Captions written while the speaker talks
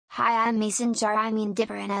Hi, I'm Mason Jar, I mean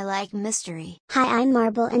Dipper, and I like mystery. Hi, I'm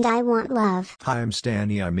Marble and I want love. Hi, I'm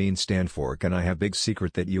Stanny, I mean Stanfork, and I have big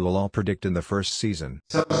secret that you will all predict in the first season.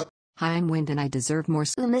 Hi, I'm Wind and I deserve more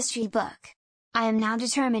Mystery book. I am now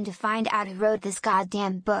determined to find out who wrote this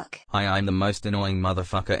goddamn book. Hi, I'm the most annoying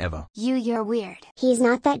motherfucker ever. You're weird. He's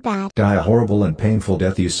not that bad. Die a horrible and painful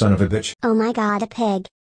death, you son of a bitch. Oh my god, a pig.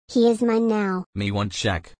 He is mine now. Me want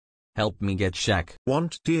Shaq. Help me get Shaq.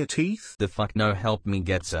 Want dear teeth? The fuck no, help me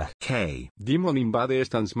get Shaq. K. Demon invade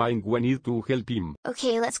Stan's mind, we need to help him.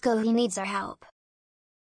 Okay, let's go, he needs our help.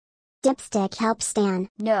 Dipstick, help Stan.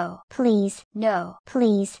 No. Please. No.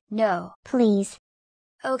 Please. No. Please.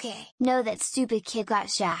 Okay, no, that stupid kid got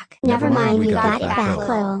Shaq. Never mind, we got it back,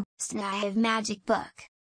 Lowell. Stan, I have magic book.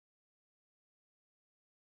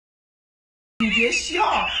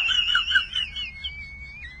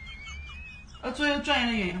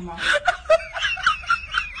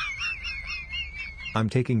 I'm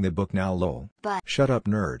taking the book now, lol. But Shut up,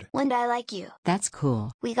 nerd. Wind, I like you. That's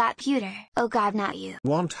cool. We got pewter. Oh god, not you.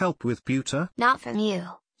 Want help with pewter? Not from you.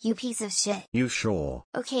 You piece of shit. You sure?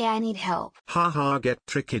 Okay, I need help. Haha, get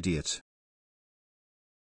trick idiot.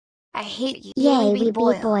 I hate you. Yay, we beat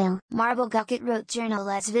Boyle. Marble Gucket wrote journal,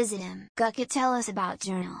 let's visit him. Gucket, tell us about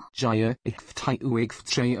journal. Jaya, ik vtai uig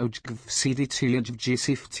vtray ojg vcd tulig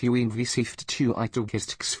jisif tuin visif tu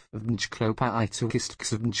itogistx vnjklopa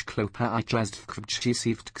itogistx vnjklopa itrasd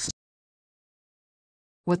vjisif.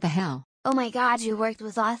 What the hell? Oh my god, you worked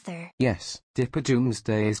with author. Yes, Dipper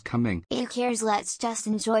Doomsday is coming. Who cares, let's just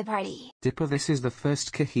enjoy party. Dipper, this is the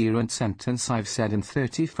first coherent sentence I've said in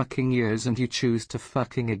 30 fucking years and you choose to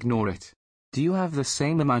fucking ignore it. Do you have the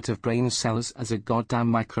same amount of brain cells as a goddamn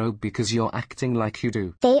microbe because you're acting like you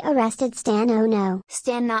do? They arrested Stan, oh no.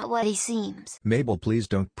 Stan, not what he seems. Mabel, please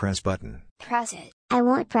don't press button. Press it. I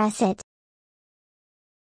won't press it.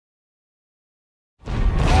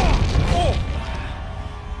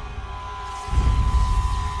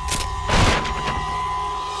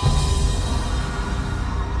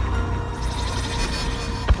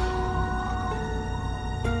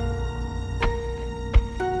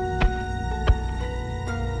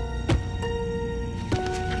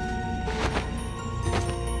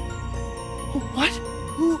 What?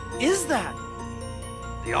 Who is that?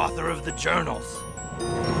 The author of the journals.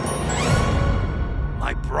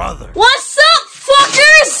 My brother. What's up,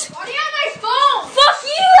 fuckers? Why do you have my phone? Fuck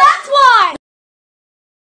you, that's why!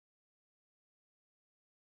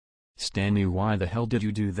 Stanley, why the hell did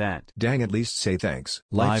you do that? Dang, at least say thanks.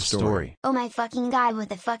 Life story. Oh my fucking god, what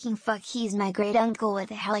the fucking fuck, he's my great uncle, what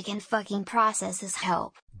the hell, I can fucking process his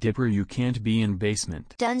help. Dipper, you can't be in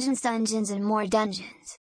basement. Dungeons, and more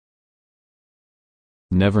dungeons.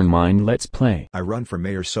 Never mind, let's play. I run for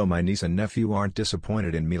mayor so my niece and nephew aren't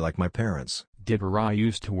disappointed in me like my parents. Dipper, I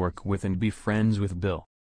used to work with and be friends with Bill.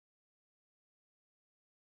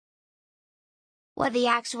 What the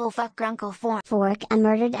actual fuck, Grunkle Fork, I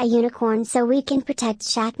murdered a unicorn so we can protect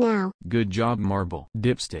Shaq now. Good job, Marble.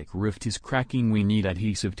 Dipstick rift is cracking, we need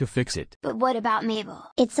adhesive to fix it. But what about Mabel?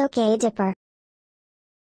 It's okay, Dipper.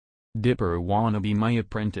 Dipper wanna be my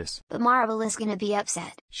apprentice. But Marble is gonna be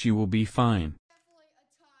upset. She will be fine.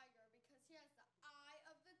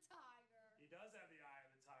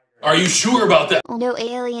 Are you sure about that? Oh no,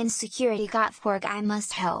 alien security got Fork, I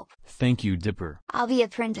must help. Thank you, Dipper. I'll be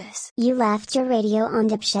apprentice. You left your radio on,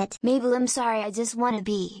 dipshit. Mabel, I'm sorry, I just wanna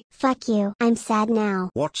be. Fuck you, I'm sad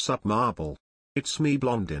now. What's up, Marble? It's me,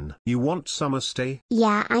 Blondin. You want summer stay?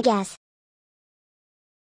 Yeah, I guess.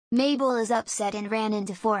 Mabel is upset and ran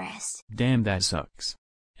into Forest. Damn, that sucks.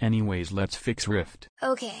 Anyways, let's fix Rift.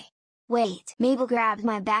 Okay. Wait, Mabel grabbed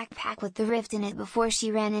my backpack with the rift in it before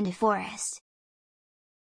she ran into Forest.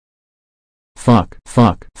 Fuck,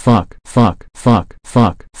 fuck, fuck, fuck, fuck,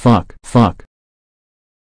 fuck, fuck, fuck.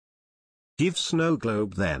 Give Snow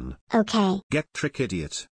Globe then. Okay. Get trick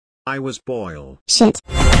idiot. I was Boyle. Shit.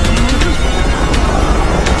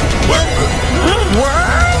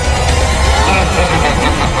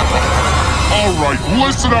 Alright,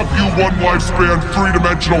 listen up, you one lifespan,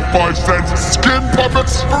 three-dimensional 5 cents skin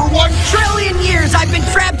puppets! For 1 trillion years, I've been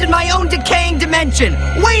trapped in my own decaying dimension,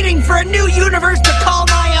 waiting for a new universe to call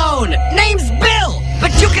my own. Name's Bill,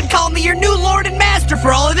 but you can call me your new lord and master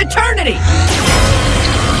for all of eternity.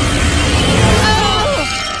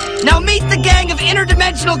 Now meet the gang of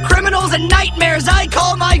interdimensional criminals and nightmares I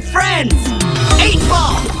call my friends.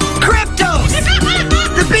 8-Ball, Kryptos,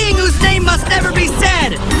 the being whose name must never be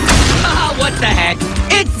said. Ah, what the heck?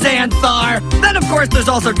 It's Xanthar. Then of course there's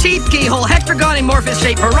also Teeth, Keyhole, Hectagon, Amorphous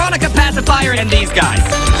Shape, Veronica, Pacifier, and these guys.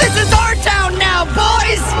 This is our town now,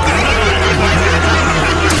 boys!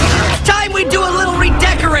 Time we do a little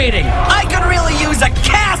redecorating. I could really use a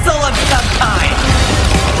castle!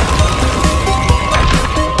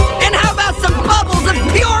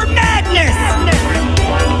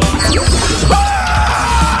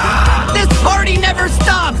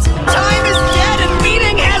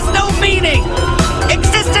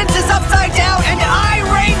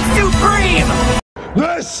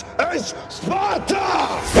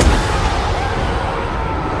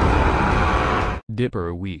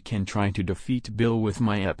 Dipper, we can try to defeat Bill with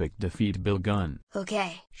my epic defeat Bill gun.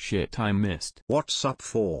 Okay. Shit, I missed. What's up,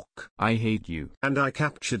 Fork? I hate you. And I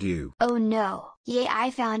captured you. Oh no. Yay,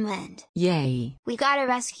 I found Wind. Yay. We gotta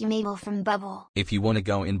rescue Mabel from Bubble. If you wanna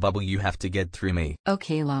go in Bubble, you have to get through me.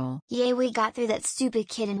 Okay, lol. Yay, we got through that stupid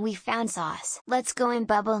kid and we found Sauce. Let's go in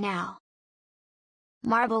Bubble now.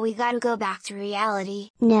 Marble, we gotta go back to reality.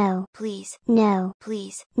 No. Please. No.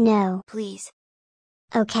 Please. No. Please.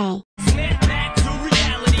 Okay.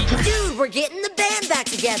 Dude, we're getting the band back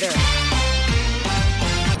together.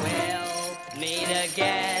 We'll meet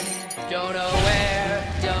again. Don't know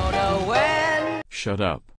where, don't know when. Shut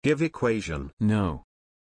up. Give equation. No.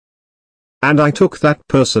 And I took that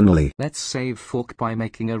personally. Let's save Fork by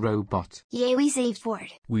making a robot. Yay, we saved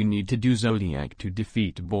Ford. We need to do Zodiac to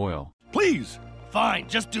defeat Boyle. Please. Fine,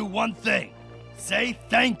 just do one thing. Say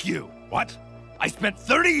thank you. What? I spent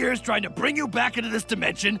 30 years trying to bring you back into this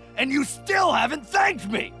dimension, and you still haven't thanked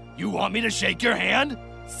me. You want me to shake your hand?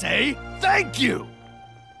 Say thank you.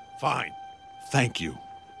 Fine. Thank you.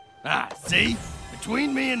 Ah, see?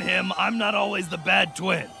 Between me and him, I'm not always the bad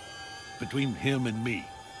twin. Between him and me.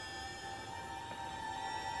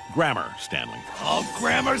 Grammar, Stanley. Oh,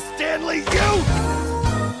 Grammar Stanley, you!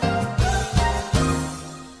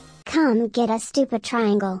 Come get a stupid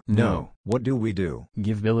triangle. No, what do we do?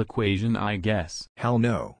 Give Bill equation, I guess. Hell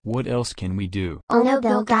no. What else can we do? Oh no,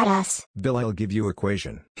 Bill got us. Bill, I'll give you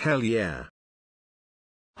equation. Hell yeah.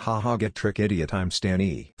 Haha, get trick idiot, I'm Stan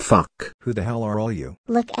E. Fuck. Who the hell are all you?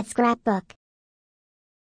 Look at scrapbook.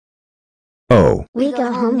 Oh. We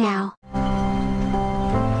go home now.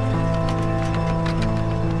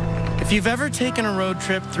 If you've ever taken a road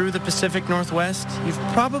trip through the Pacific Northwest, you've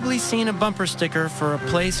probably seen a bumper sticker for a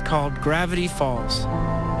place called Gravity Falls.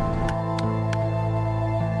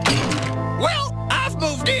 Well, I've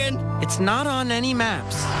moved in. It's not on any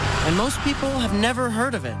maps, and most people have never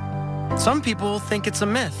heard of it. Some people think it's a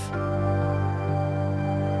myth.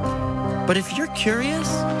 But if you're curious,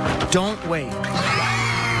 don't wait.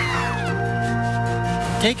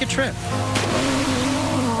 Take a trip.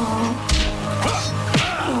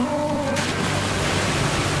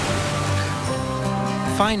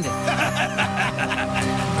 Find it.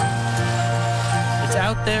 It's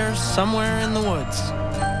out there somewhere in the woods,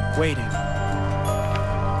 waiting.